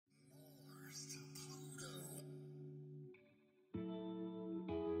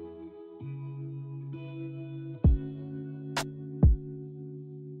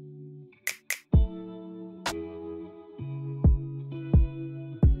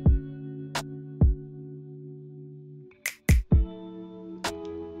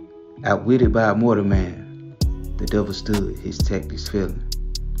Outwitted by a mortal man, the devil stood, his tactics failing.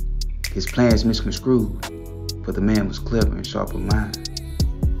 His plans misconstrued, for the man was clever and sharp of mind.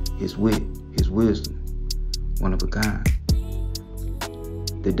 His wit, his wisdom, one of a kind.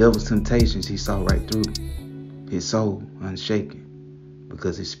 The devil's temptations he saw right through, his soul unshaken,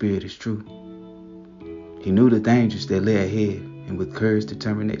 because his spirit is true. He knew the dangers that lay ahead, and with courage,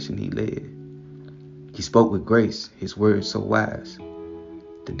 determination he led. He spoke with grace, his words so wise.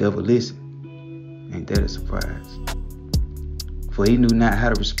 The devil listened, ain't that a surprise? For he knew not how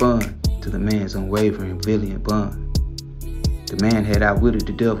to respond to the man's unwavering, valiant bond. The man had outwitted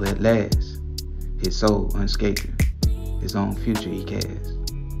the devil at last, his soul unscathed, his own future he cast.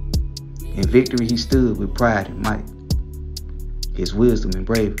 In victory he stood with pride and might, his wisdom and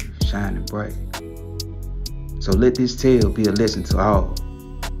bravery shining bright. So let this tale be a lesson to all,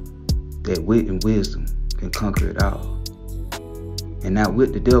 that wit and wisdom can conquer it all. And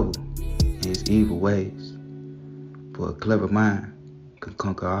outwit the devil and his evil ways, for a clever mind can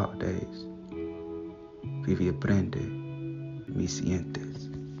conquer all days. Vive y aprende, mi siente.